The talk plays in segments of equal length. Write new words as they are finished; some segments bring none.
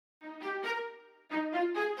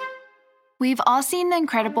We've all seen the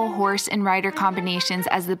incredible horse and rider combinations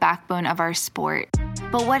as the backbone of our sport.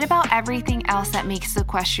 But what about everything else that makes the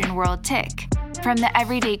equestrian world tick? From the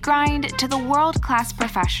everyday grind to the world-class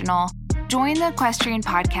professional, join the Equestrian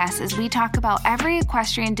Podcast as we talk about every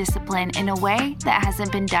equestrian discipline in a way that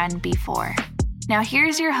hasn't been done before. Now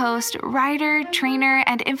here's your host, rider, trainer,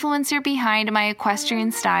 and influencer behind my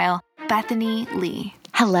equestrian style, Bethany Lee.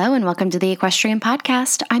 Hello and welcome to the Equestrian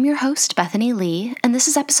Podcast. I'm your host, Bethany Lee, and this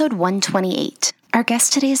is episode 128. Our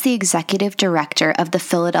guest today is the executive director of the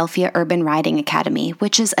Philadelphia Urban Riding Academy,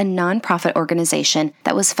 which is a nonprofit organization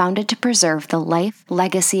that was founded to preserve the life,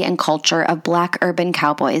 legacy, and culture of Black urban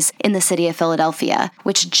cowboys in the city of Philadelphia,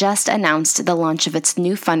 which just announced the launch of its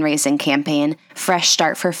new fundraising campaign, Fresh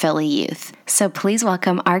Start for Philly Youth. So please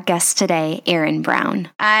welcome our guest today, Erin Brown.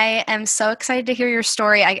 I am so excited to hear your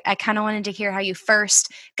story. I kind of wanted to hear how you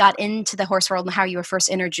first got into the horse world and how you were first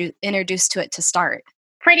introduced to it to start.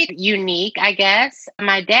 Pretty unique, I guess.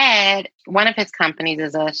 My dad, one of his companies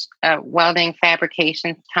is a welding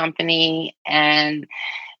fabrication company, and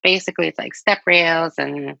basically it's like step rails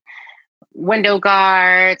and window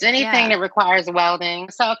guards, anything that requires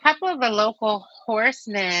welding. So a couple of the local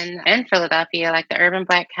horsemen in Philadelphia, like the Urban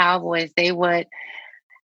Black Cowboys, they would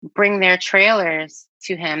bring their trailers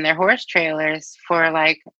to him, their horse trailers, for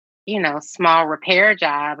small repair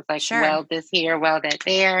jobs, like weld this here, weld that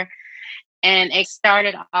there. And it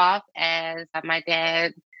started off as my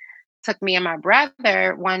dad took me and my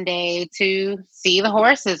brother one day to see the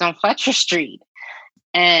horses on Fletcher Street.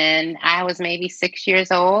 And I was maybe 6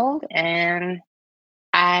 years old, and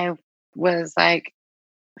I was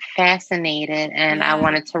fascinated, and I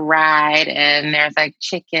wanted to ride. And there's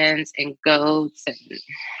chickens and goats, and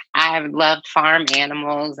I loved farm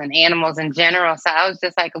animals and animals in general. So I was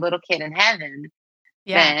just like a little kid in heaven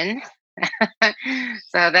then.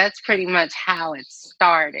 So that's pretty much how it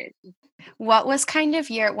started. What was kind of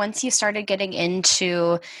once you started getting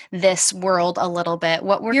into this world a little bit,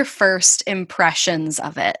 what were your first impressions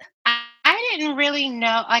of it? I didn't really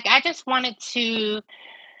know. I just wanted to,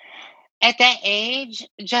 at that age,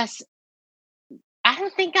 I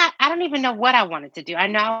don't even know what I wanted to do. I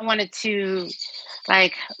know I wanted to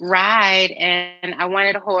ride, and I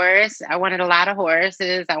wanted a horse. I wanted a lot of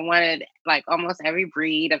horses. I wanted almost every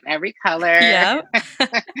breed of every color. Yeah.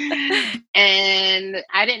 And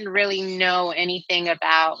I didn't really know anything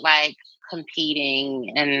about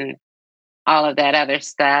competing and all of that other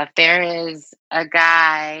stuff. There is a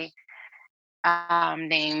guy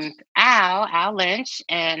named Al Lynch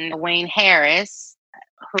and Wayne Harris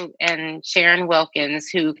and Sharon Wilkins,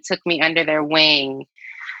 who took me under their wing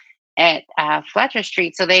at Fletcher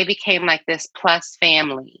Street. So they became this plus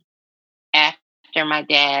family after my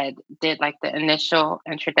dad did the initial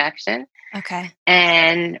introduction. Okay.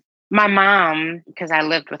 And my mom, because I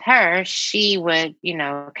lived with her, she would,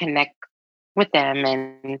 connect with them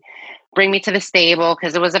and bring me to the stable,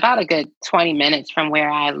 because it was about a good 20 minutes from where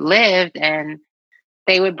I lived, and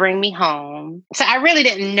they would bring me home. So I really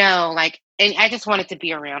didn't know, and I just wanted to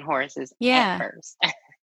be around horses at first.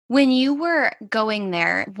 When you were going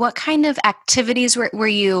there, what kind of activities were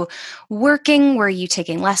you working? Were you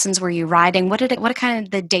taking lessons? Were you riding? What did kind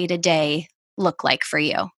of the day-to-day look like for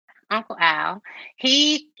you? Uncle Al,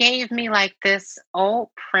 he gave me this old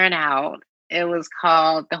printout. It was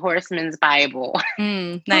called The Horseman's Bible.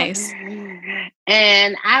 Nice.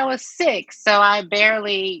 And I was 6, so I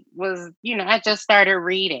barely was, I just started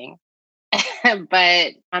reading.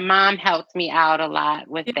 But my mom helped me out a lot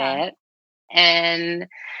with that. And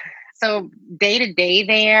so day to day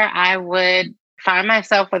there, I would find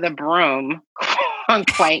myself with a broom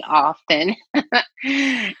quite often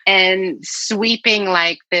and sweeping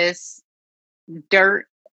this dirt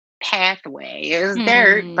pathway. It was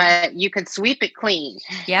dirt, but you could sweep it clean.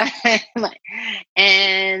 Yep.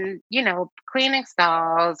 And, cleaning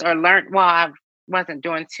stalls, or I wasn't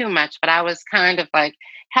doing too much, but I was kind of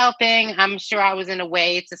helping. I'm sure I was in a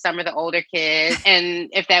way to some of the older kids. And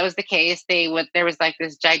if that was the case, there was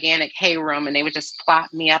this gigantic hay room, and they would just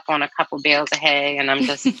plop me up on a couple bales of hay, and I'm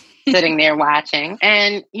just sitting there watching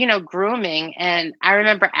and, grooming. And I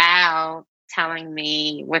remember Al telling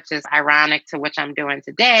me, which is ironic to what I'm doing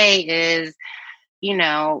today, is,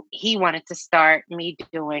 he wanted to start me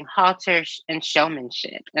doing halter and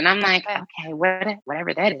showmanship. And I'm okay,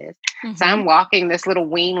 whatever that is. Mm-hmm. So I'm walking this little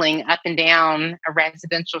weanling up and down a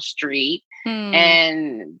residential street.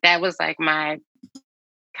 And that was my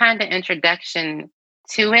kind of introduction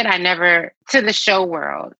to it. To the show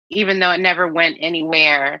world, even though it never went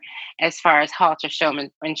anywhere as far as halter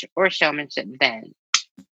showmanship then.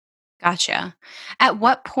 Gotcha. At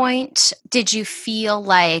what point did you feel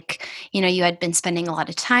like, you had been spending a lot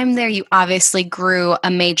of time there? You obviously grew a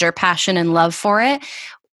major passion and love for it.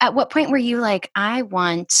 At what point were you like, I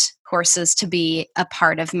want horses to be a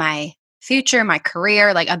part of my future, my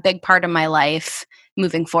career, like a big part of my life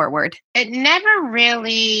moving forward? It never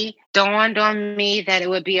really dawned on me that it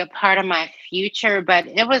would be a part of my future, but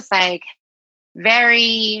it was like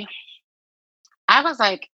very, I was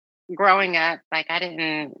like growing up, like I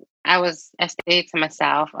stayed to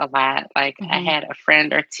myself a lot. Like I Hmm. had a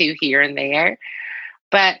friend or two here and there,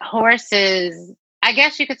 but horses, I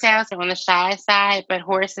guess you could say I was on the shy side, but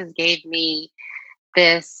horses gave me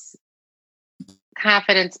this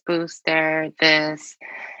confidence booster, this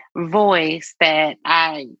voice that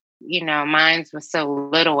mine was so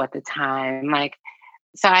little at the time. Like,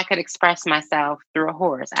 so I could express myself through a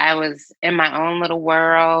horse. I was in my own little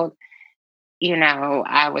world.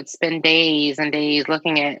 I would spend days and days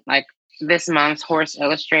looking at like this month's Horse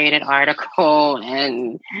Illustrated article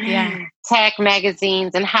and Yeah. tech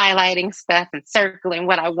magazines and highlighting stuff and circling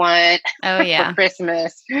what I want Oh, for yeah.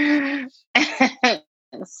 Christmas.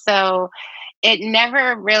 So it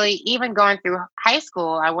never really, even going through high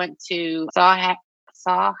school, I went to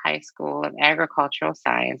Saul High School of Agricultural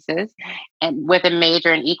Sciences and with a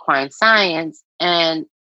major in equine science. And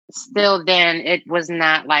still then it was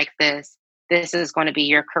not like this is going to be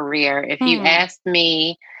your career. If you Hmm. asked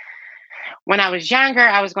me when I was younger,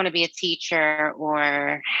 I was going to be a teacher,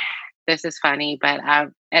 or this is funny, but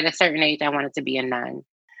at a certain age, I wanted to be a nun.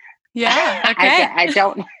 Yeah. Okay.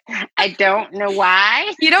 I don't know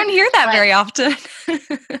why, You don't hear that but very often.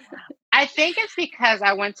 I think it's because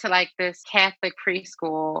I went to like this Catholic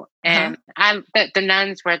preschool, Uh-huh. and the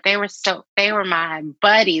nuns they were my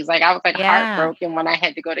buddies. Like I was like Yeah. heartbroken when I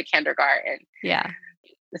had to go to kindergarten. Yeah.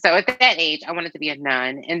 So at that age, I wanted to be a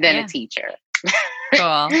nun and then a Yeah. teacher.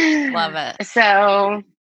 Cool. Love it. So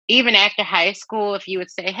even after high school, if you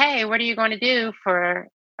would say, "Hey, what are you going to do for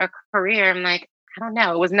a career?" I'm like, I don't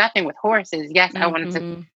know. It was nothing with horses. Yes, I wanted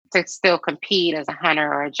Hmm. to still compete as a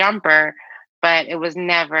hunter or a jumper, but it was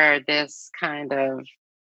never this kind of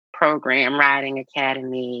program, riding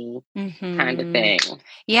academy kind of Hmm. thing. That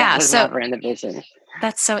Yeah. was So never in the vision.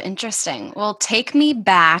 that's so interesting. Well, take me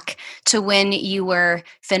back to when you were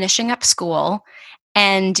finishing up school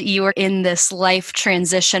and you were in this life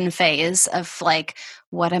transition phase of like,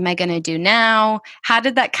 what am I going to do now? How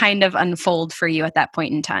did that kind of unfold for you at that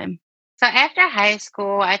point in time? So after high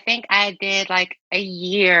school, I think I did like a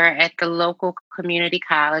year at the local community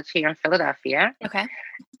college here in Philadelphia. Okay.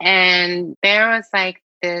 And there was like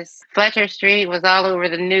this Fletcher Street was all over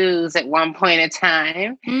the news at one point in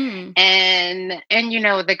time. Mm. And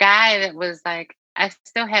the guy that was like, I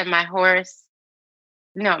still had my horse.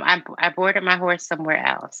 No, I boarded my horse somewhere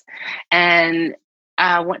else. And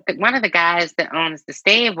one of the guys that owns the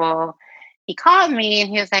stable, he called me and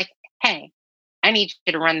he was like, "Hey, I need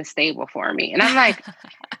you to run the stable for me." And I'm like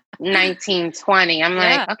 19, 20. I'm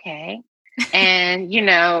like, Yeah. okay. And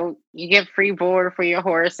you get free board for your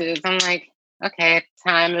horses. I'm like, okay, at the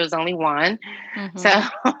time it was only one. So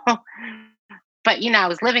Hmm. but I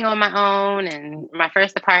was living on my own and my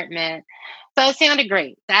first apartment. So it sounded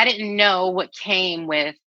great. I didn't know what came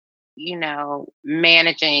with,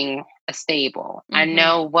 managing a stable. I Hmm.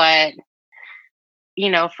 know what,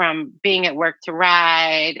 from being at work to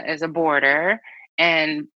ride as a boarder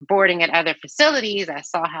and boarding at other facilities. I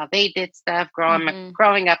saw how they did stuff Hmm.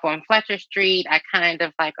 growing up on Fletcher Street. I kind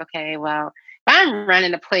of like, okay, well, if I'm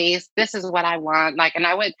running a place, this is what I want. Like, and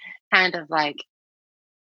I would kind of like,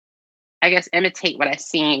 I guess, imitate what I've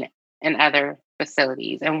seen in other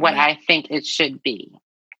facilities and what Right. I think it should be.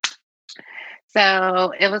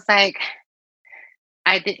 So it was like,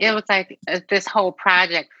 it was like this whole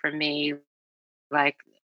project for me, like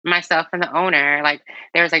myself and the owner, like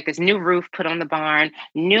there was like this new roof put on the barn,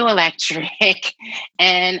 new electric,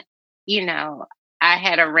 and you know, I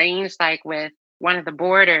had arranged like with one of the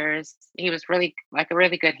boarders. He was really like a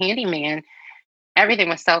really good handyman. Everything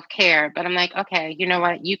was self care, but I'm like, okay, you know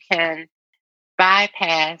what? You can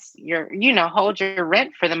bypass hold your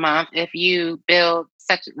rent for the month if you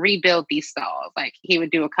rebuild these stalls. Like he would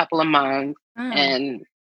do a couple of months, Oh. and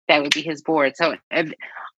that would be his board. So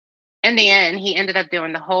in the end, he ended up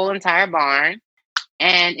doing the whole entire barn.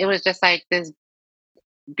 And it was just like this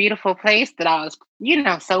beautiful place that I was,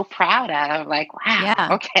 so proud of. Like, wow, Yeah.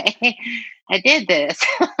 okay, I did this.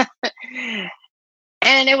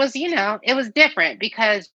 And it was, it was different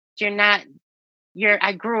because you're not,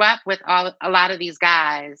 I grew up with a lot of these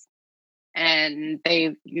guys, and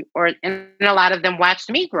and a lot of them watched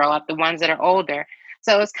me grow up, the ones that are older.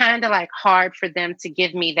 So it's kind of like hard for them to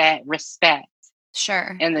give me that respect.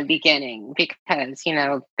 Sure. in the beginning because,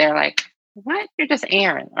 they're like, what? You're just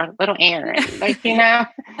Erin or little Erin. Like, I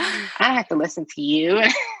have to listen to you.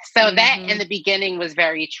 So that in the beginning was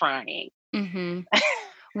very trying. Mm-hmm.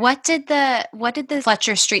 What did the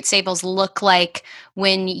Fletcher Street Stables look like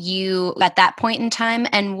when you at that point in time,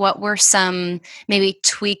 and what were some maybe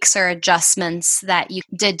tweaks or adjustments that you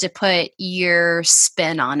did to put your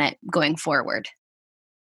spin on it going forward?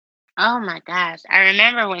 Oh my gosh. I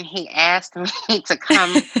remember when he asked me to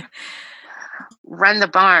come run the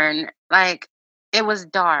barn, like it was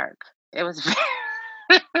dark. It was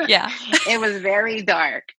Yeah. it was very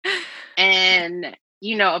dark. And,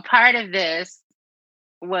 a part of this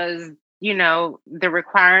was, the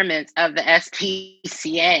requirements of the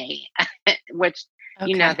SPCA, which,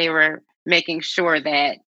 Okay. they were making sure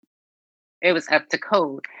that it was up to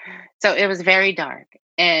code. So it was very dark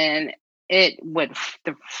and it would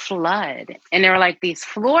flood. And there were like these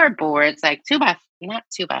floorboards, like not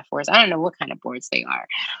 2x4s. I don't know what kind of boards they are,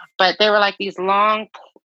 but they were like these long,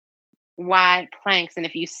 wide planks. And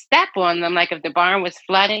if you step on them, like if the barn was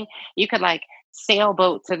flooding, you could like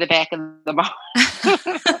sailboat to the back of the barn.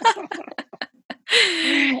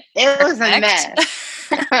 It was a mess.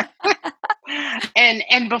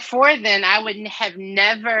 And before then, I would have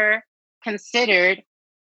never considered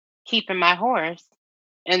keeping my horse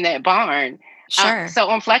in that barn. Sure. So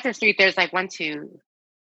on Fletcher Street, there's like one, two,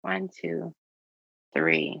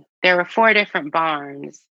 three. There were 4 different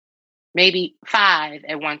barns, maybe 5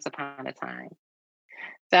 at once upon a time.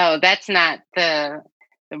 So that's not the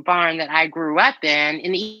barn that I grew up in.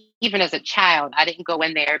 And even as a child, I didn't go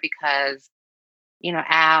in there because,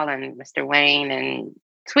 Al and Mr. Wayne and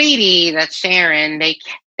Tweety, that's Sharon,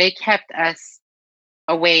 they kept us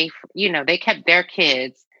away. They kept their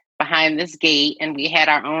kids behind this gate, and we had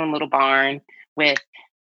our own little barn with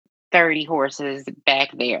 30 horses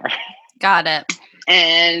back there. Got it.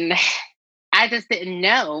 And I just didn't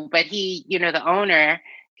know, but he, the owner,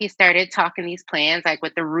 he started talking these plans like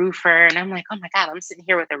with the roofer, and I'm like, oh my God, I'm sitting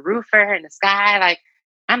here with a roofer in the sky, like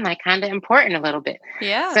I'm like kind of important a little bit.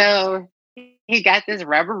 Yeah. So he got this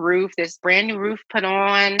rubber roof, this brand new roof put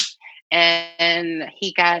on, and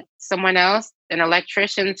he got someone else, an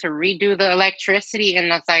electrician, to redo the electricity.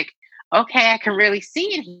 And I was like, okay, I can really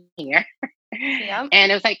see in here. Yep.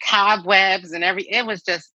 And it was like cobwebs and it was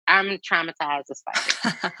just, I'm traumatized as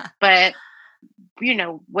fuck. But,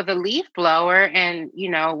 with a leaf blower and,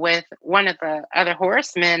 with one of the other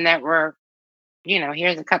horsemen that were,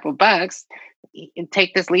 here's a couple bucks, and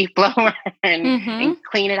take this leaf blower and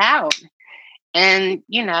clean it out. And,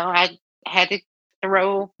 I had to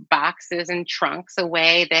throw boxes and trunks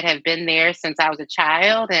away that have been there since I was a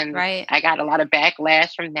child. And Right. I got a lot of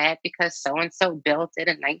backlash from that because so-and-so built it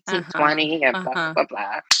in 1920 and blah, blah, blah,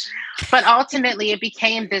 blah. But ultimately it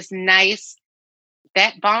became this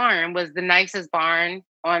that barn was the nicest barn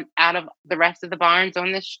out of the rest of the barns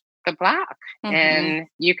on the block. And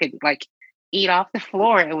you could like eat off the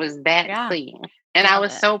floor. It was that clean. And I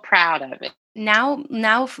was so proud of it. Now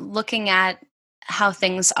looking at how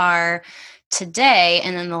things are today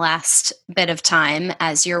and in the last bit of time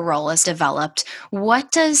as your role has developed,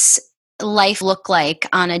 what does life look like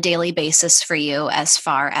on a daily basis for you as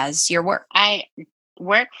far as your work? I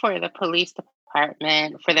work for the police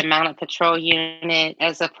department for the Mounted Patrol Unit.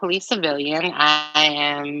 As a police civilian, I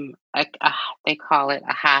am they call it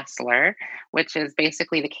a hostler, which is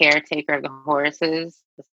basically the caretaker of the horses.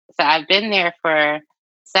 So I've been there for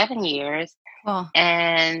 7 years. Cool.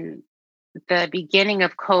 And the beginning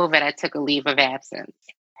of COVID, I took a leave of absence.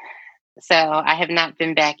 So I have not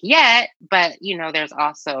been back yet, but there's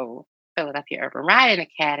also Philadelphia Urban Riding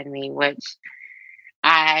Academy, which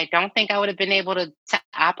I don't think I would have been able to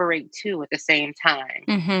operate 2 at the same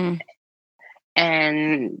time.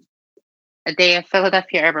 And a day of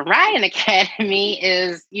Philadelphia Urban Riding Academy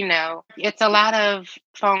is, it's a lot of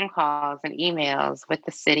phone calls and emails with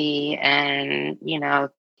the city and,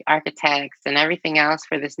 architects and everything else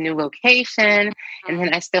for this new location. And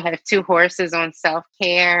then I still have 2 horses on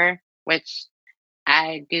self-care, which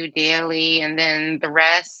I do daily. And then the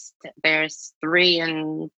rest, there's 3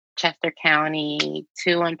 in Chester County,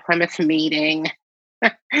 2 in Plymouth Meeting.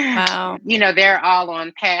 Wow. They're all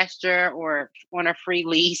on pasture or on a free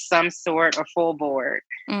lease, some sort, or full board.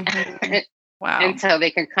 Wow. Until they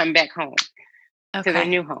can come back home to their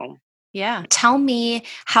new home. Yeah. Tell me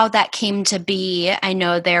how that came to be. I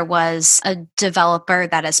know there was a developer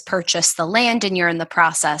that has purchased the land and you're in the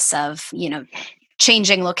process of,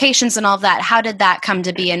 changing locations and all of that. How did that come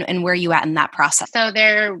to be and where are you at in that process? So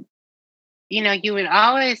you would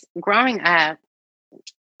always, growing up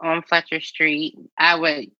on Fletcher Street,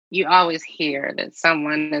 you always hear that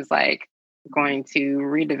someone is like, going to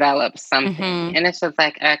redevelop something. Mm-hmm. And it's just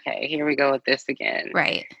like, okay, here we go with this again.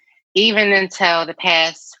 Right. Even until the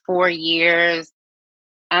past 4 years,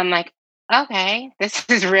 I'm like, okay, this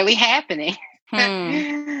is really happening.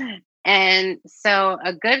 And so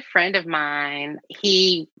a good friend of mine,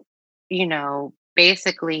 he,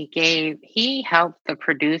 basically he helped the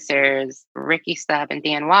producers, Ricky Stubb and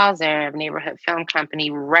Dan Walzer of Neighborhood Film Company,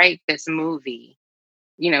 write this movie.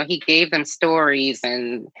 He gave them stories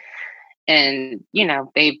and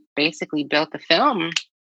they basically built the film,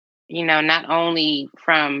 not only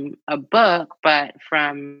from a book, but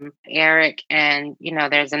from Eric and,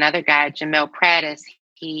 there's another guy, Jamil Prattis.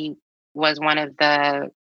 He was one of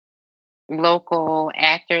the local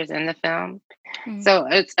actors in the film. Mm-hmm. So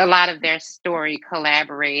it's a lot of their story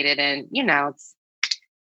collaborated and, it's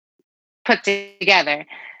put together.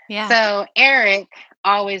 Yeah. So Eric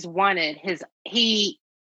always wanted he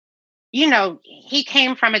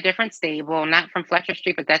came from a different stable, not from Fletcher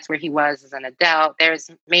Street, but that's where he was as an adult. There's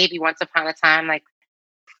maybe once upon a time, like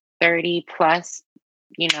 30 plus,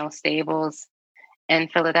 stables in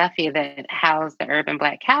Philadelphia that housed the urban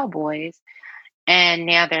Black cowboys. And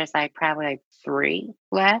now there's probably 3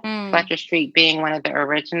 left, Fletcher Street being one of the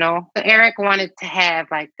original. So Eric wanted to have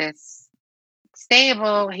this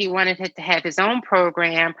stable. He wanted it to have his own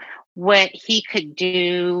program, what he could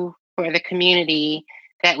do for the community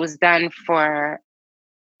that was done for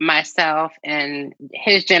myself and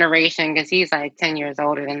his generation, because he's 10 years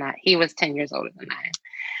older than that. He was 10 years older than I.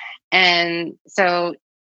 And so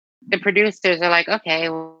the producers are like, okay,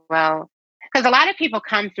 well, because a lot of people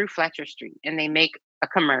come through Fletcher Street and they make a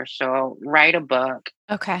commercial, write a book.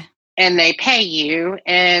 Okay. And they pay you,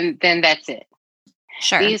 and then that's it.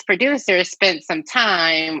 Sure. These producers spent some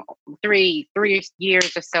time, 3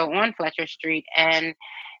 years or so on Fletcher Street, and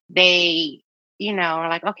they, are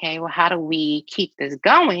like, okay, well, how do we keep this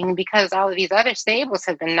going? Because all of these other stables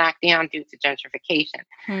have been knocked down due to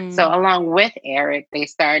gentrification. So along with Eric, they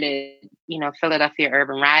started, Philadelphia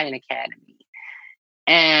Urban Riding Academy.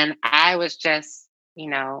 And I was just,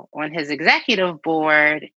 on his executive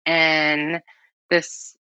board, and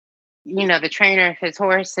this, the trainer of his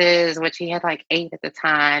horses, which he had 8 at the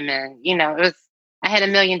time. And, I had a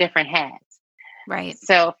million different hats. Right.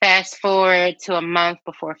 So fast forward to a month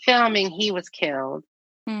before filming, he was killed.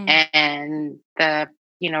 And the,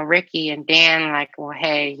 Ricky and Dan well,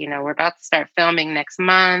 hey, we're about to start filming next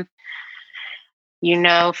month.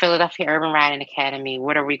 Philadelphia Urban Riding Academy,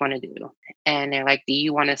 what are we going to do? And they're like, do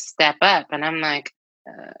you want to step up? And I'm like,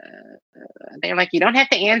 they're like, you don't have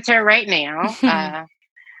to answer right now.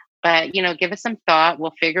 But, give us some thought.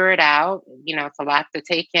 We'll figure it out. It's a lot to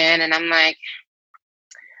take in. And I'm like,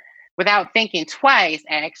 without thinking twice,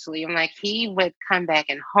 actually, I'm like, he would come back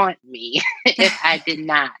and haunt me if I did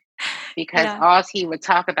not. Because all he would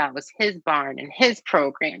talk about was his barn and his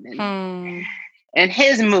program and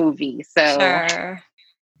his movie. So,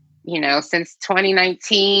 sure. Since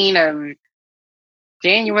 2019 of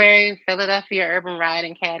January, Philadelphia Urban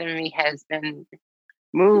Riding Academy has been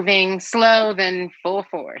moving slow then full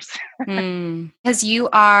force. Because you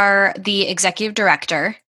are the executive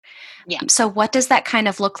director. Yeah. So what does that kind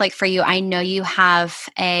of look like for you? I know you have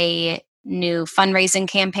a new fundraising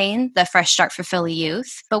campaign, the Fresh Start for Philly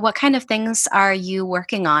Youth, but what kind of things are you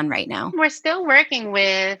working on right now? We're still working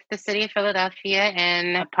with the city of Philadelphia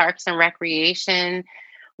and Parks and Recreation.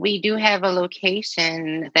 We do have a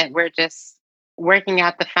location that we're just working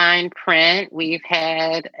out the fine print. We've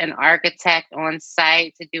had an architect on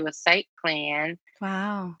site to do a site plan.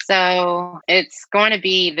 Wow. So it's going to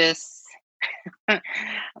be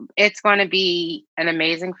it's going to be an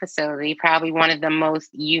amazing facility, probably one of the most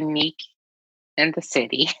unique in the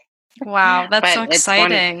city. Wow, that's so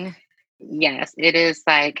exciting. Yes, it is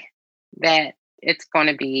that. It's going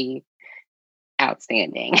to be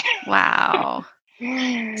outstanding. Wow.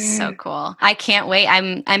 So cool. I can't wait.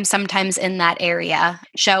 I'm sometimes in that area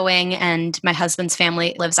showing, and my husband's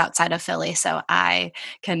family lives outside of Philly. So I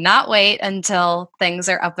cannot wait until things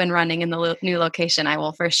are up and running in the new location. I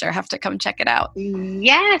will for sure have to come check it out.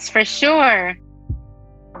 Yes, for sure.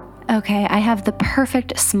 Okay, I have the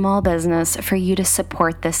perfect small business for you to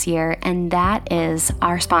support this year, and that is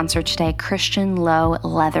our sponsor today, Christian Lowe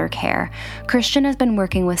Leather Care. Christian has been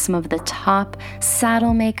working with some of the top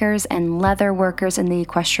saddle makers and leather workers in the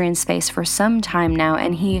equestrian space for some time now,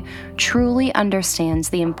 and he truly understands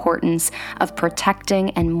the importance of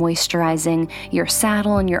protecting and moisturizing your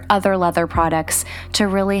saddle and your other leather products to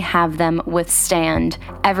really have them withstand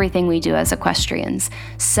everything we do as equestrians.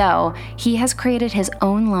 So he has created his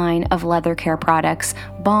own line line of leather care products,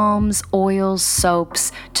 balms, oils,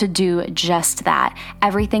 soaps, to do just that.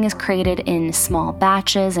 Everything is created in small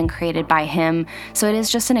batches and created by him. So it is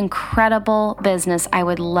just an incredible business I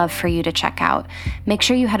would love for you to check out. Make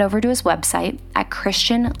sure you head over to his website at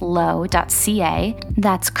christianlowe.ca.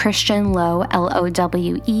 That's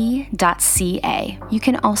christianlowe.ca. You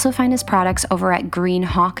can also find his products over at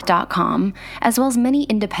greenhawk.com, as well as many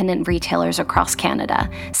independent retailers across Canada.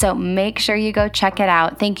 So make sure you go check it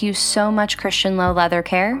out. Thank you so much, Christian Lowe Leather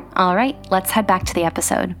Care. All right, let's head back to the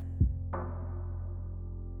episode.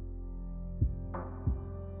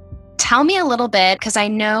 Tell me a little bit, because I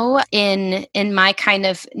know in my kind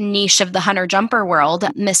of niche of the hunter jumper world,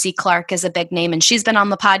 Missy Clark is a big name, and she's been on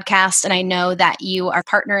the podcast, and I know that you are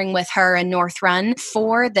partnering with her and North Run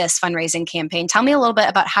for this fundraising campaign. Tell me a little bit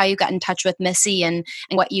about how you got in touch with Missy and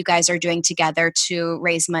what you guys are doing together to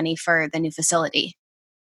raise money for the new facility.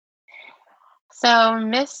 So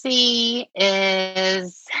Missy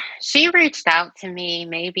she reached out to me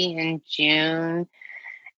maybe in June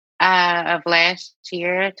of last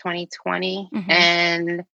year, 2020. Mm-hmm.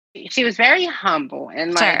 And she was very humble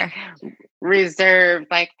and Sure. Reserved.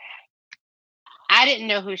 Like, I didn't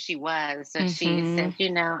know who she was. So she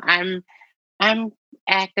Mm-hmm. said, I'm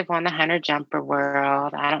active on the hunter jumper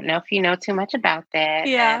world. I don't know if you know too much about that.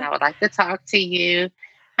 Yeah. And I would like to talk to you.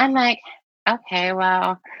 I'm like, okay,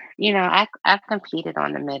 well, I've competed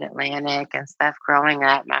on the Mid-Atlantic and stuff growing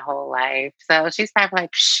up my whole life. So she's probably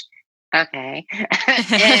like, psh, okay.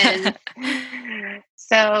 And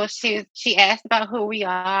so she asked about who we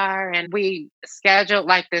are, and we scheduled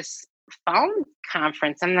like this phone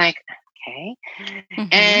conference. I'm like, okay. Mm-hmm.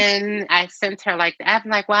 And I sent her I'm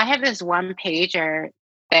like, well, I have this one pager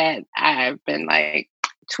that I've been like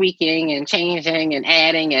tweaking and changing and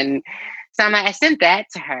adding. And so I sent that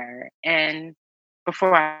to her and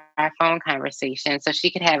before our phone conversation, so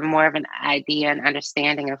she could have more of an idea and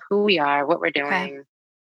understanding of who we are, what we're doing. Okay.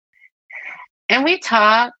 And we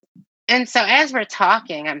talked. And so as we're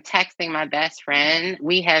talking, I'm texting my best friend.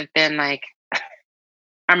 We have been like,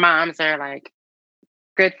 our moms are like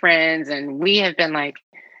good friends, and we have been like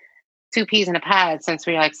two peas in a pod since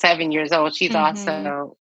we were like 7 years old. She's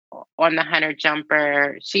also on the hunter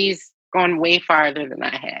jumper. She's gone way farther than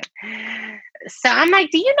I had. So I'm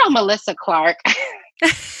like, do you know Melissa Clark?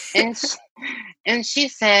 and she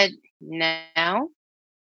said, no.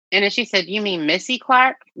 And then she said, you mean Missy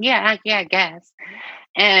Clark? Yeah, I guess.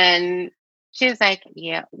 And she was like,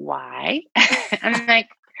 yeah, why? I'm like,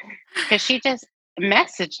 because she just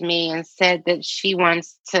messaged me and said that she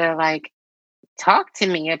wants to like talk to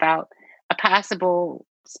me about a possible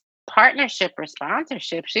partnership or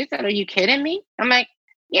sponsorship. She said, are you kidding me? I'm like,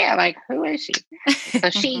 yeah, like, who is she? So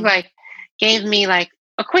she like gave me like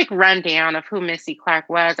a quick rundown of who Missy Clark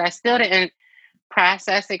was. I still didn't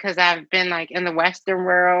process it because I've been like in the Western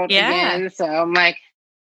world again. So I'm like,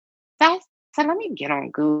 so let me get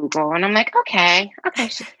on Google. And I'm like, okay.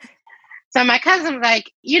 So my cousin's like,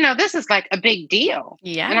 this is like a big deal.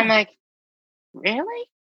 Yeah. And I'm like, really?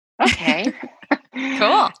 Okay.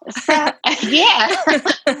 Cool. So, yeah.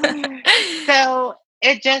 So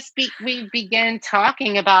it just, we began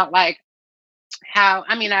talking about like how,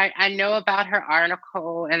 I know about her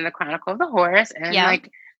article in the Chronicle of the Horse, and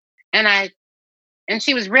and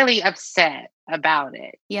she was really upset about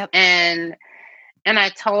it. Yep. And I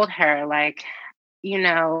told her like,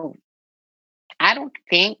 I don't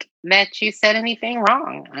think that you said anything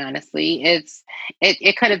wrong. Honestly,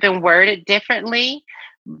 it could have been worded differently,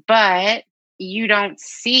 but you don't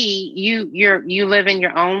see you live in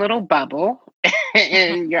your own little bubble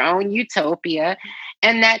in your own utopia,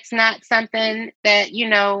 and that's not something that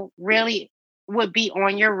really would be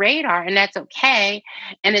on your radar, and that's okay.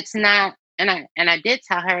 And it's not. And I did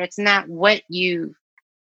tell her it's not what you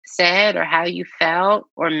said or how you felt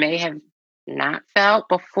or may have not felt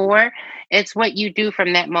before. It's what you do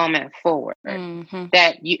from that moment forward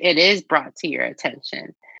that it is brought to your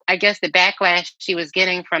attention. I guess the backlash she was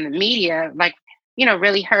getting from the media, like,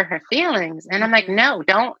 really hurt her feelings. And I'm like, no,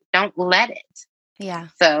 don't let it. Yeah.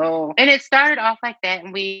 So, and it started off like that.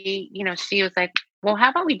 And we, she was like, well, how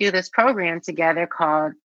about we do this program together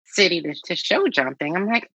called City to Show Jumping? I'm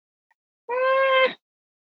like,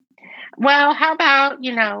 well, how about,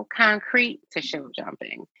 Concrete to Show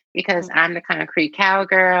Jumping? Because I'm the Concrete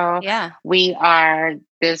Cowgirl. Yeah. We are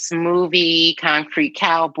this movie, Concrete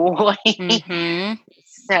Cowboy.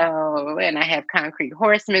 So, and I have concrete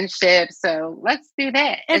horsemanship. So let's do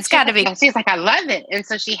that. It's got to be. She's like, I love it. And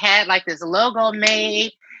so she had like this logo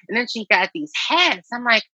made, and then she got these hats. I'm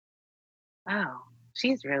like, oh,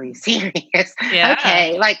 she's really serious. Yeah.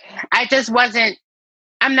 Okay. Like,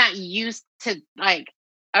 I'm not used to like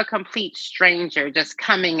a complete stranger just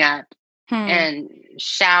coming up and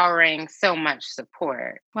showering so much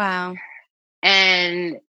support. Wow.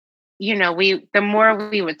 And, the more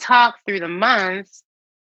we would talk through the months,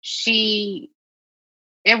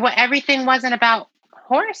 everything wasn't about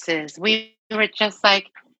horses. We were just like,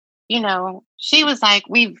 she was like,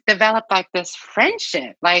 we've developed like this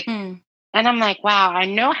friendship. Like, and I'm like, wow, I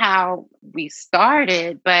know how we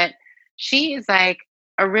started, but she is like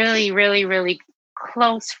a really, really, really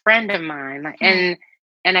close friend of mine.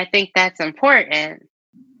 And I think that's important.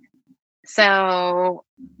 So,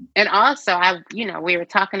 and also we were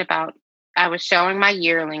talking about, I was showing my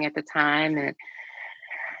yearling at the time, and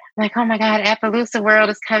like, oh my God, Appaloosa World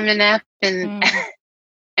is coming up. And,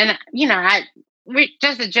 and, we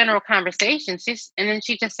just a general conversation. And then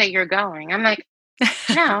she just said, "You're going." I'm like,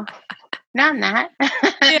 no, I'm not.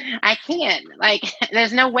 I can't. Like,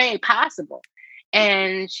 there's no way possible.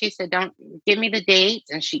 And she said, "Don't give me the dates."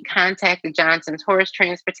 And she contacted Johnson's Horse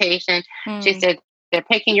Transportation. She said, "They're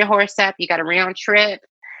picking your horse up. You got a round trip."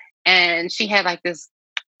 And she had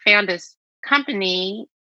found this company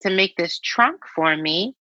to make this trunk for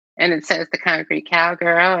me. And it says the Concrete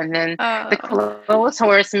Cowgirl. And then the clothes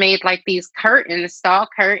horse made like these curtains, stall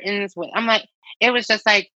curtains. I'm like, it was just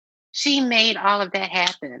like, she made all of that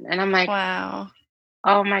happen. And I'm like, wow.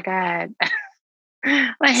 Oh my God.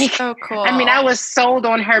 Like, so cool. I mean, I was sold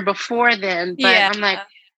on her before then, but I'm like,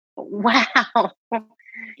 wow.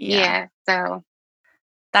 Yeah. So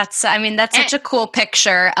that's such a cool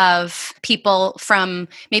picture of people from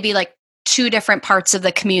maybe like two different parts of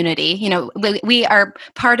the community. We are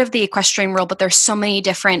part of the equestrian world, but there's so many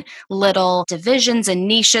different little divisions and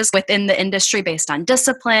niches within the industry based on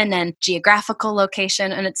discipline and geographical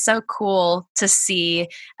location. And it's so cool to see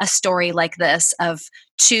a story like this of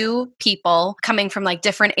two people coming from like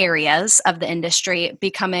different areas of the industry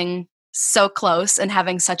becoming so close and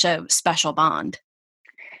having such a special bond.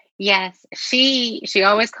 Yes, she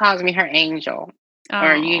always calls me her angel.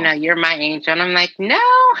 Or, you're my angel. And I'm like, no,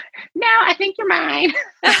 I think you're mine.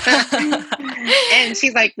 And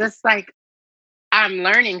she's like, I'm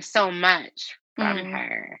learning so much from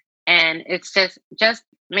her. And it's just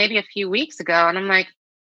maybe a few weeks ago. And I'm like,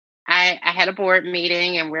 I had a board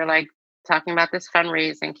meeting, and we're like talking about this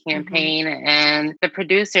fundraising campaign. And the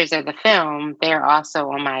producers of the film, they're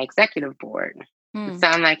also on my executive board. So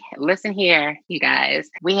I'm like, listen here, you guys,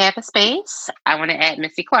 we have a space. I want to add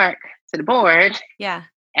Missy Clark to the board. Yeah.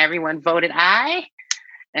 Everyone voted aye.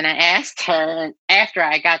 And I asked her after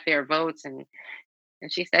I got their votes, and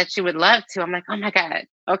she said she would love to. I'm like, oh my God.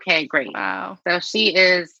 Okay, great. Wow. So she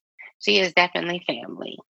is definitely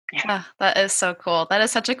family. Oh, that is so cool. That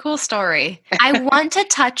is such a cool story. I want to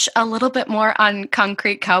touch a little bit more on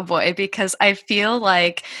Concrete Cowboy, because I feel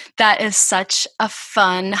like that is such a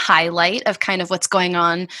fun highlight of kind of what's going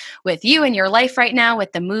on with you in your life right now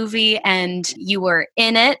with the movie. And you were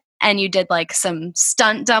in it, and you did like some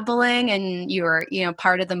stunt doubling, and you were,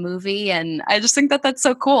 part of the movie. And I just think that that's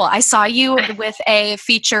so cool. I saw you with a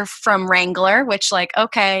feature from Wrangler, which like,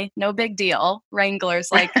 okay, no big deal.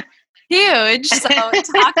 Wrangler's like huge. So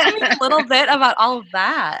talk to me a little bit about all of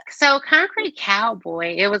that. So Concrete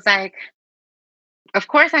Cowboy, it was like, of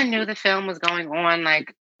course I knew the film was going on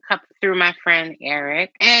like through my friend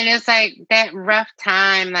Eric. And it's like that rough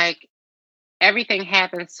time, like everything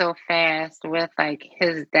happened so fast with like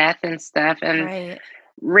his death and stuff. And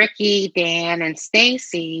Ricky, Dan, and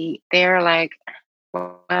Stacy, they're like,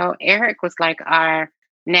 well, Eric was like our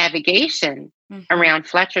navigation around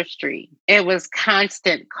Fletcher Street. It was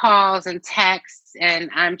constant calls and texts, and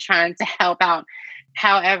I'm trying to help out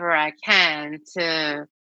however I can to,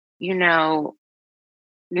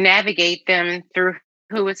 navigate them through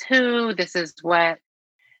who is who. This is what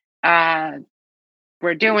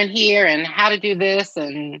we're doing here, and how to do this,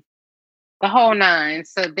 and the whole nine.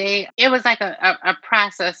 So it was like a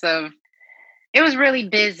process of, it was really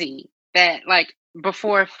busy that like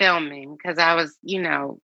before filming, because I was,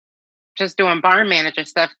 just doing barn manager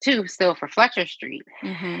stuff too, still for Fletcher Street.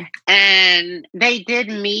 And they did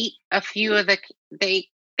meet a few of they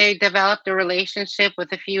developed a relationship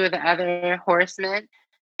with a few of the other horsemen.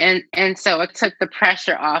 And so it took the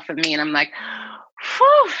pressure off of me, and I'm like,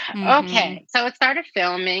 whew, okay. So it started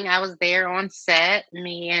filming. I was there on set,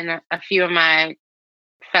 me and a few of my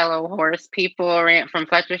fellow horse people from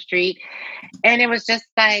Fletcher Street. And it was just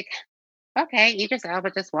like, okay, Idris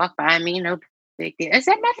Elba just walked by me, no big deal. Is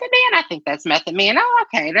that Method Man? I think that's Method Man. Oh,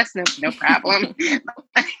 okay, that's no problem.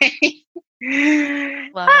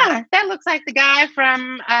 That looks like the guy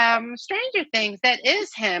from Stranger Things. That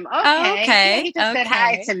is him. Okay. Yeah, he just said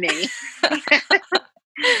hi to me.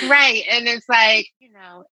 Right. And it's like,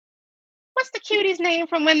 what's the cutie's name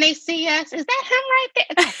from When They See Us? Is that him right there?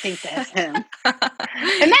 I think that's him.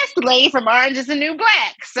 And that's the lady from Orange is the New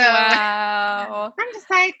Black. So wow. I'm just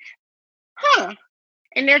like, huh.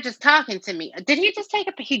 And they're just talking to me. Did he just take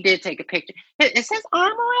a? He did take a picture. Is his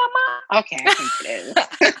arm around my? Okay, I think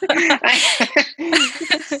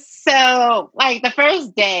it is. So, like the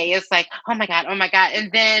first day, it's like, oh my god,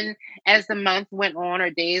 and then as the month went on or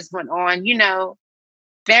days went on,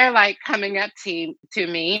 they're like coming up to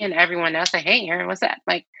me and everyone else, like, hey, Erin, what's that?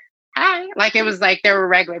 Like, hi. Like it was like they were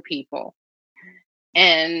regular people,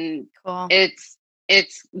 and Cool. I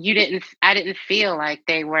didn't feel like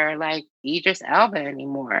they were like Idris Elba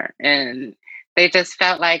anymore. And they just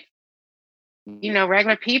felt like,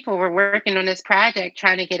 regular people were working on this project,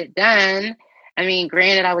 trying to get it done. I mean,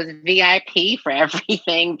 granted, I was VIP for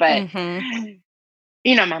everything, but,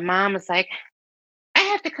 my mom was like, I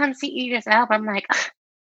have to come see Idris Elba. I'm like,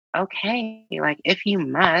 okay, like if you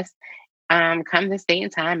must, come this day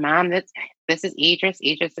and time, Mom. This is Idris.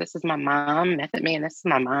 This is my mom. Method Man, this is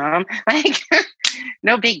my mom. Like,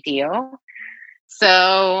 no big deal.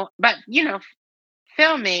 So, but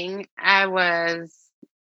filming, I was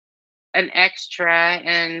an extra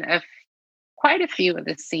in quite a few of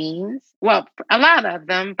the scenes. Well, a lot of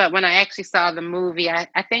them. But when I actually saw the movie, I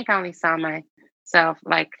think I only saw myself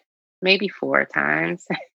like maybe 4 times,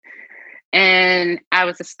 and I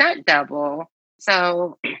was a stunt double.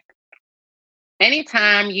 So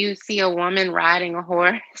anytime you see a woman riding a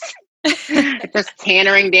horse, just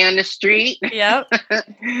cantering down the street, yep,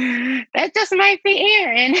 that just might be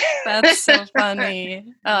Erin. That's so funny.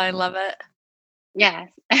 Oh, I love it. Yes.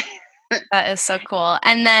 That is so cool.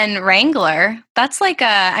 And then Wrangler, that's like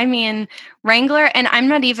Wrangler, and I'm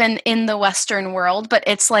not even in the Western world, but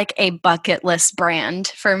it's like a bucket list brand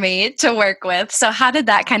for me to work with. So how did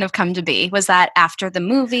that kind of come to be? Was that after the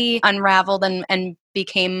movie unraveled and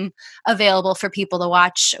became available for people to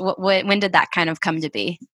watch? When did that kind of come to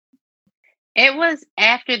be? It was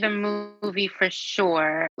after the movie for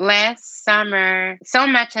sure. Last summer, so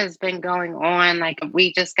much has been going on. Like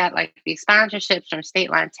we just got like these sponsorships from State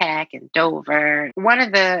Line Tack and Dover. One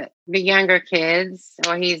of the younger kids,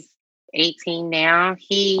 well, he's 18 now,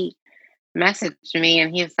 he messaged me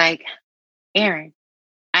and he was like, Erin,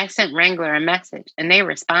 I sent Wrangler a message and they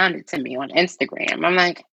responded to me on Instagram. I'm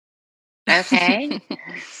like, okay.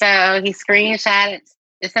 So he screenshotted.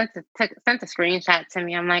 It sent a screenshot to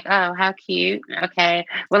me. I'm like, oh, how cute. Okay.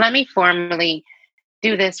 Well, let me formally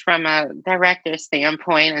do this from a director's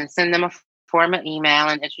standpoint and send them a formal email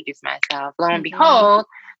and introduce myself. Lo and behold,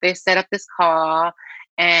 they set up this call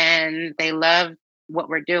and they love what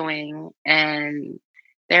we're doing. And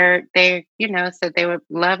they said they would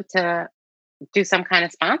love to do some kind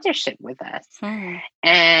of sponsorship with us.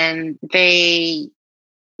 And they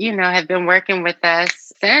have been working with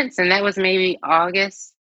us since, and that was maybe August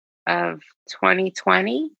of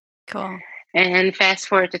 2020. Cool. And fast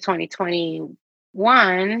forward to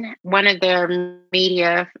 2021, one of their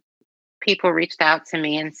media people reached out to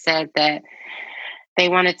me and said that they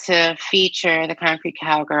wanted to feature the Concrete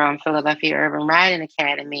Cowgirl and Philadelphia Urban Riding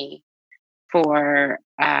Academy for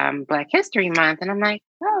Black History Month. And I'm like,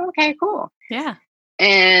 oh, okay, cool. Yeah.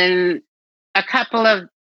 And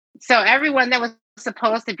so everyone that was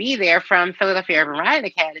supposed to be there from Philadelphia Urban Riding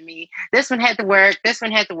Academy, this one had to work, this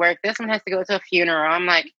one had to work, this one has to go to a funeral. I'm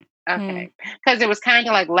like, okay. Because it was kind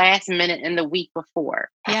of like last minute in the week before.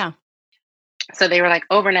 Yeah. So they were like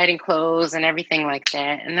overnighting clothes and everything like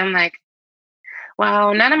that. And I'm like,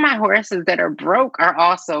 well, none of my horses that are broke are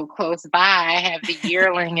also close by. I have the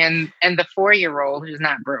yearling and the 4-year-old who's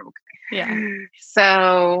not broke. Yeah.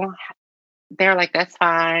 So they're like, that's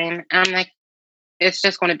fine. And I'm like, it's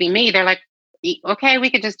just going to be me. They're like, okay,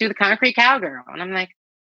 we could just do the Concrete Cowgirl. And I'm like,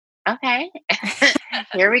 okay,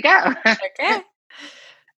 here we go. Okay.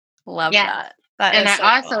 Love that. And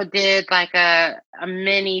I also did like a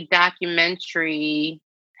mini documentary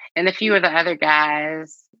and a few of the other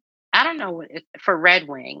guys. I don't know for Red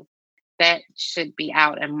Wing. That should be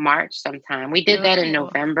out in March sometime. We did that in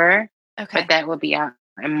November, but that will be out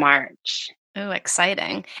in March. Oh,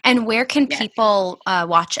 exciting. And where can people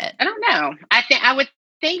watch it? I don't know. I would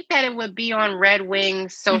think that it would be on Red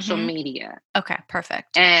Wing's social media. Okay,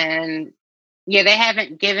 perfect. And yeah, they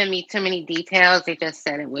haven't given me too many details. They just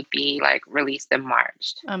said it would be like released in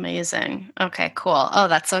March. Amazing. Okay, cool. Oh,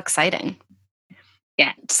 that's so exciting.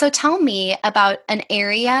 Yeah. So tell me about an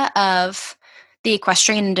area of the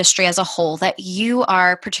equestrian industry as a whole that you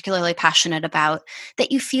are particularly passionate about,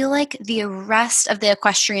 that you feel like the rest of the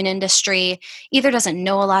equestrian industry either doesn't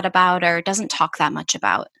know a lot about or doesn't talk that much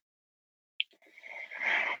about.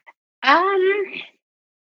 I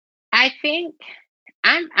think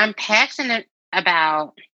I'm passionate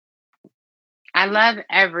about. I love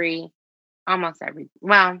almost every,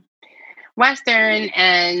 well, Western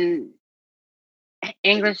and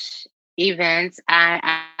English events.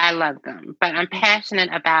 I love them, but I'm passionate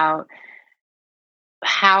about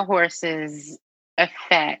how horses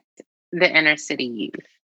affect the inner city youth.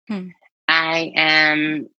 Hmm. I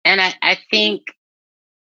am, and I think,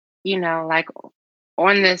 like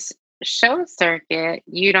on this show circuit,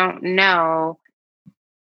 you don't know,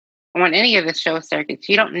 on any of the show circuits,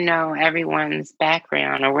 you don't know everyone's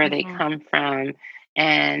background or where they come from.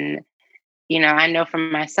 And, I know for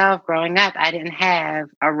myself growing up, I didn't have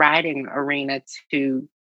a riding arena to,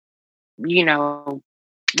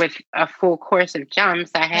 with a full course of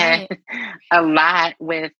jumps. I had a lot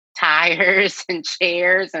with tires and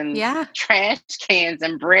chairs and trash cans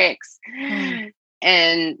and bricks.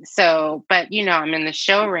 And so, but I'm in the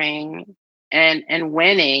show ring and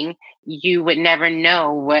winning, you would never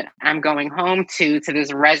know what I'm going home to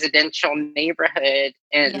this residential neighborhood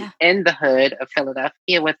in the hood of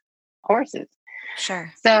Philadelphia with horses.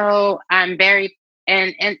 Sure. So I'm very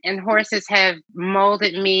and horses have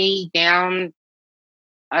molded me down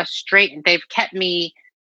they've kept me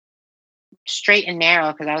straight and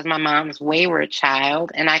narrow because I was my mom's wayward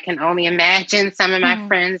child. And I can only imagine some of my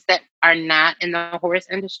friends that are not in the horse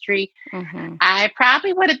industry. I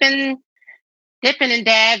probably would have been dipping and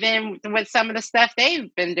dabbing with some of the stuff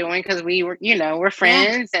they've been doing because we were, we're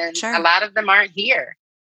friends, and a lot of them aren't here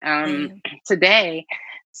today.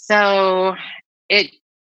 So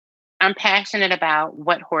I'm passionate about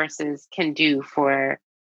what horses can do for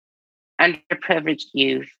underprivileged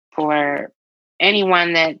youth, for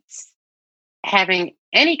anyone that's having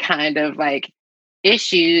any kind of like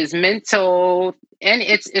issues, mental, and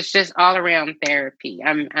it's just all around therapy.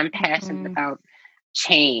 I'm passionate about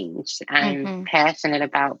change. I'm passionate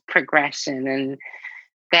about progression and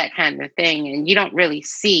that kind of thing. And you don't really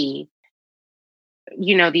see,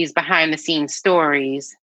 these behind the scenes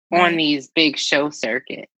stories on these big show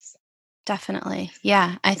circuits. Definitely.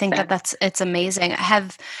 Yeah. I think it's amazing.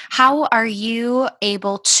 How are you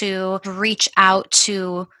able to reach out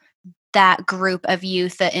to that group of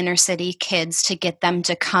youth, the inner city kids, to get them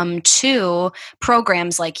to come to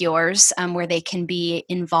programs like yours, where they can be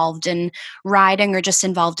involved in riding or just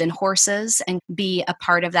involved in horses and be a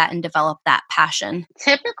part of that and develop that passion?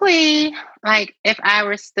 Typically, like if I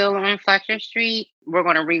were still on Fletcher Street, we're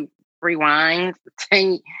going to rewind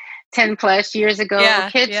 10 plus years ago,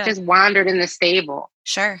 kids just wandered in the stable.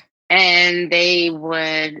 Sure. And they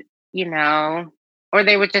would, or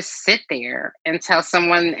they would just sit there until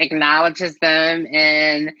someone acknowledges them.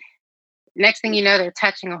 And next thing you know, they're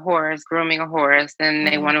touching a horse, grooming a horse, and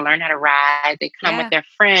they want to learn how to ride. They come with their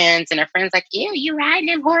friends, and their friends like, ew, you riding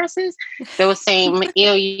them horses? Those same,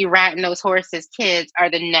 ew, you riding those horses kids are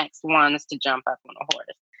the next ones to jump up on a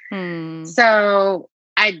horse. So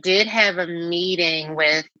I did have a meeting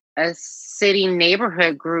with a city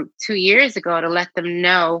neighborhood group 2 years ago to let them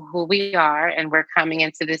know who we are. And we're coming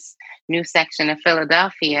into this new section of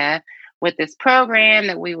Philadelphia with this program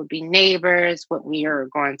that we would be neighbors, what we are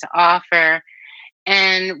going to offer.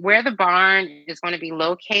 And where the barn is going to be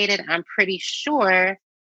located, I'm pretty sure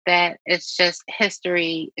that it's just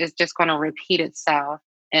history is just going to repeat itself.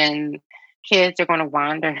 And kids are going to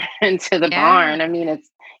wander into the barn. I mean,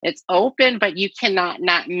 it's open, but you cannot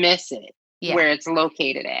not miss it where it's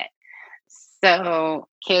located at. So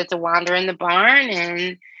kids will wander in the barn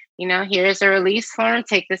and, here's a release form.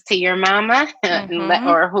 Take this to your mama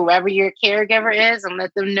or whoever your caregiver is and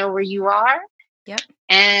let them know where you are. Yep.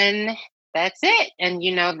 And that's it. And,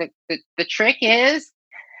 the trick is,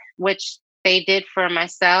 which they did for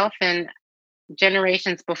myself and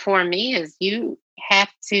generations before me, is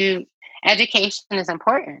education is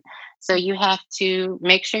important. So you have to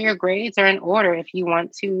make sure your grades are in order if you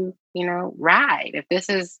want to, ride. If this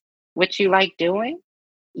is what you like doing,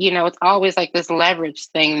 it's always like this leverage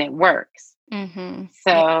thing that works.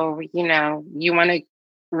 So, you want to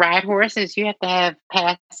ride horses, you have to have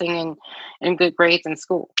passing and good grades in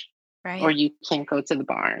school. Right. Or you can't go to the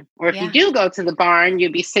barn. Or if you do go to the barn,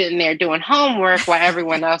 you'll be sitting there doing homework while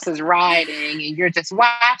everyone else is riding and you're just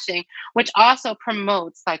watching, which also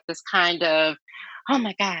promotes like this kind of, oh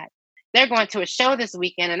my God, they're going to a show this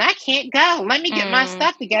weekend and I can't go. Let me get my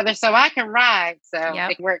stuff together so I can ride. So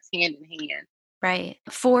it works hand in hand. Right.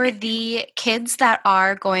 For the kids that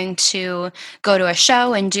are going to go to a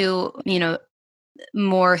show and do,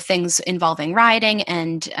 more things involving riding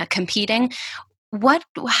and competing,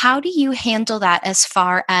 how do you handle that as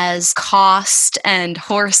far as cost and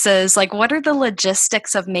horses? Like, what are the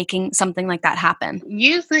logistics of making something like that happen?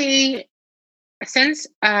 Usually, since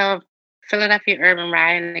Philadelphia Urban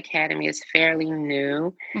Riding Academy is fairly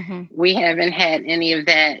new. Mm-hmm. We haven't had any of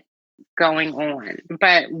that going on,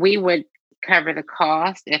 but we would cover the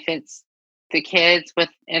cost if it's the kids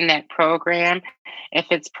within that program. If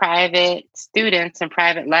it's private students and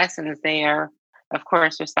private lessons, they are, of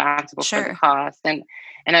course, responsible for the cost. And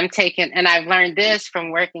I've learned this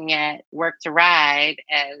from working at Work to Ride,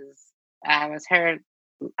 as I was her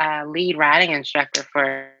lead riding instructor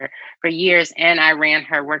for years, and I ran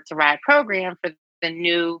her Work to Ride program for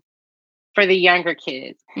the younger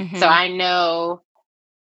kids. Mm-hmm. So I know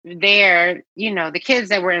the kids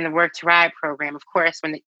that were in the Work to Ride program, of course,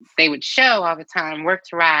 when they would show all the time, Work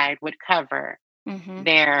to Ride would cover mm-hmm.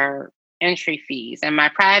 their entry fees, and my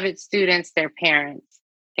private students, their parents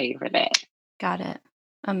pay for that. Got it.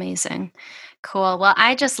 Amazing. Cool. Well,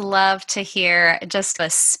 I just love to hear just a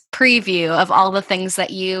preview of all the things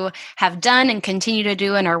that you have done and continue to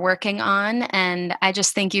do and are working on. And I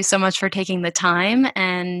just thank you so much for taking the time,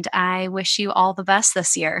 and I wish you all the best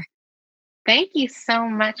this year. Thank you so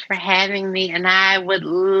much for having me. And I would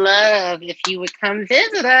love if you would come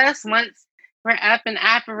visit us once we're up and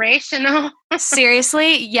operational.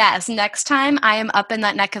 Seriously? Yes. Next time I am up in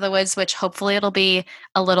that neck of the woods, which hopefully it'll be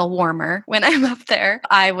a little warmer when I'm up there,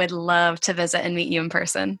 I would love to visit and meet you in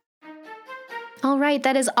person. All right,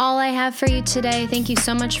 that is all I have for you today. Thank you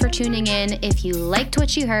so much for tuning in. If you liked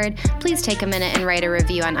what you heard, please take a minute and write a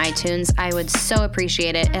review on iTunes. I would so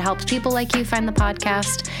appreciate it. It helps people like you find the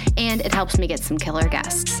podcast, and it helps me get some killer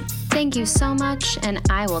guests. Thank you so much, and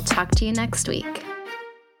I will talk to you next week.